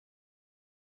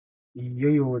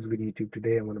Yo, what's good YouTube?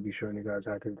 Today I'm going to be showing you guys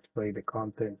how to display the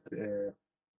content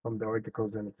from the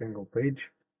articles in a single page.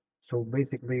 So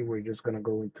basically, we're just going to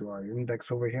go into our index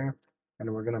over here,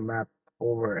 and we're going to map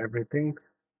over everything.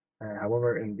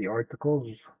 However, in the articles,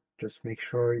 just make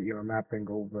sure you're mapping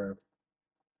over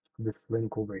this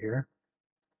link over here.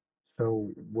 So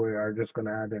we are just going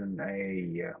to add in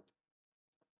a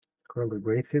curly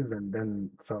braces and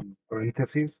then some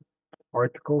parentheses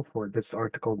article for this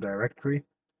article directory,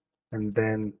 and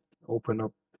then open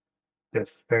up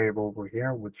this variable over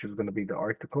here, which is going to be the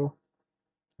article.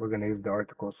 We're going to use the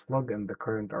article slug and the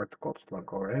current article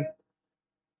slug, all right?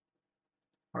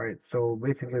 All right, so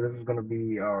basically this is going to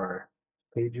be our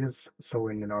pages. So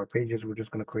in our pages, we're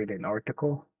just going to create an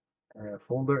article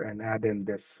folder and add in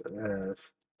this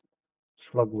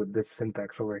slug with this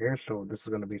syntax over here. So this is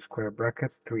going to be square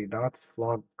brackets, 3 dots,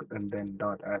 slug, and then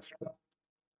dot astro.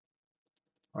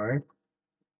 All right.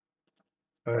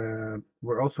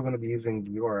 We're also going to be using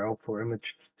the URL for image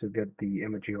to get the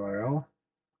image URL.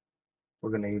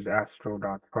 We're going to use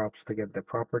astro.props to get the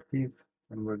properties,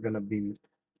 and we're going to be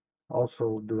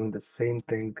also doing the same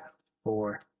thing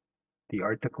for the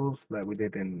articles that we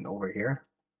did in over here.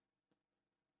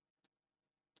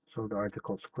 So the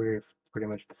article square is pretty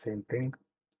much the same thing.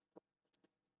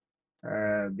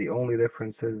 The only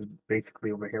difference is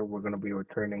basically over here we're going to be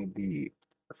returning the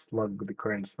slug, the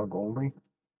current slug only.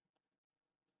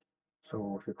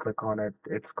 So if you click on it,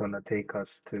 it's going to take us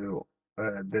to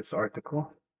this article.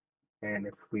 And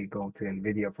if we go to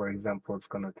NVIDIA, for example, it's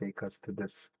going to take us to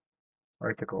this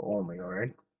article only, all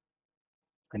right?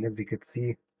 And as you can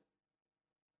see,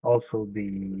 also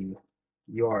the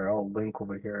URL link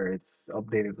over here, it's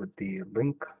updated with the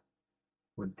link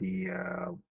with the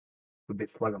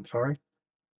slug, I'm sorry.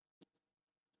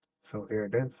 So here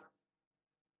it is.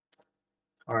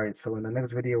 All right, so in the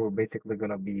next video, we're basically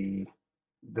going to be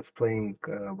displaying,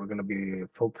 we're going to be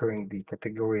filtering the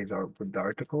categories with the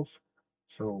articles.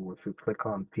 So if you click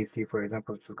on PC, for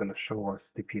example, it's going to show us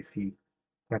the PC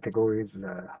categories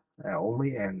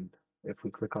only, and if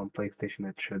we click on PlayStation,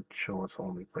 it should show us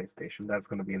only PlayStation. That's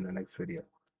going to be in the next video.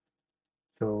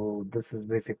 So this is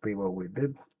basically what we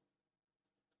did.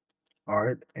 All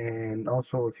right, and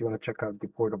also if you want to check out the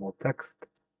portable text,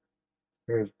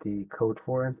 here's the code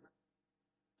for it.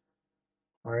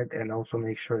 All right, and also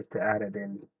make sure to add it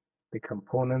in the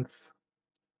components.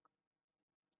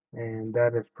 And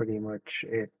that is pretty much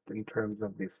it in terms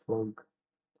of the slug.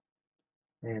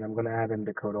 And I'm going to add in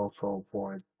the code also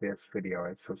for this video. All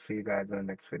right, so see you guys in the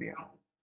next video.